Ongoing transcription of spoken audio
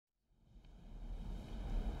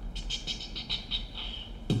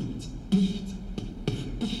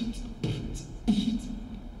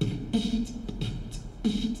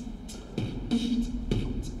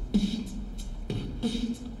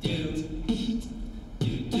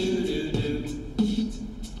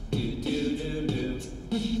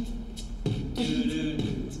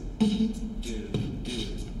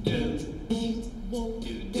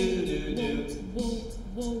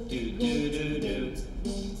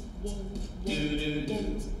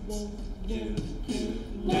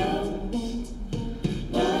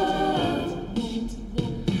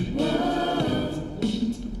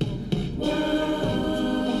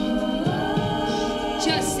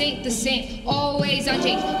always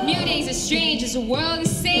unchanged. New days are strange, is the world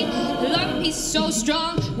insane? Love and peace is so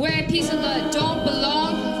strong, where peace and love don't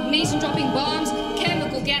belong. Nation dropping bombs,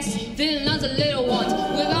 chemical gas, villains of little ones,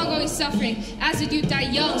 with ongoing suffering as the youth die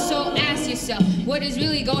young. So ask yourself, what is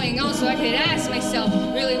really going on? So I could ask myself,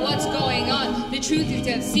 really what's going on? The truth is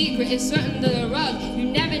the secret is swept under the rug. You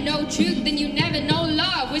never know truth, then you never know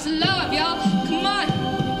love. Where's the love, y'all? Come on.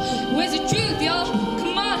 Where's the truth, y'all?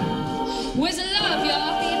 Come on. Where's the love,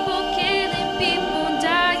 y'all? People killing, people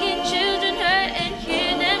dying, children hurt and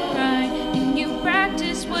hear them cry. And you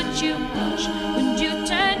practice what you preach when you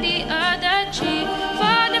turn the other cheek.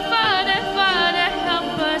 Father, Father, Father,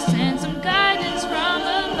 help us, send some guidance from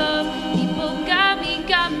above. People got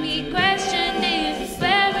me questioning,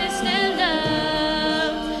 where is the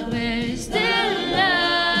love? Where is the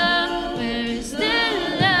love? Where is the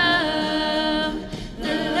love?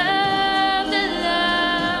 The love, the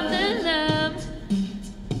love, the love.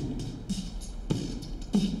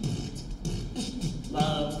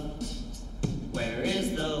 Love, where is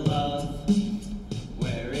the love?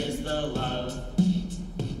 Where is the love?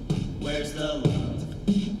 Where's the love?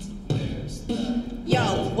 Where's the...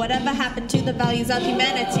 Yo, whatever happened to the values of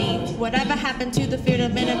humanity? Whatever happened to the fear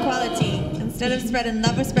of inequality? Instead of spreading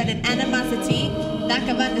love, we're spreading animosity. Lack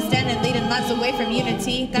of understanding leading lives away from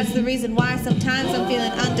unity. That's the reason why sometimes I'm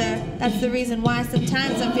feeling under. That's the reason why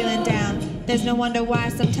sometimes I'm feeling down. There's no wonder why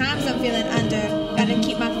sometimes I'm feeling under. Gotta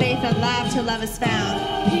keep my faith alive till love is found.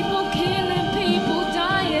 People killing, people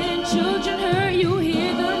dying, children hurt, you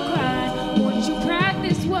hear them cry. Won't you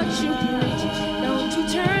practice what you preach? Don't you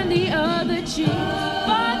turn the other cheek?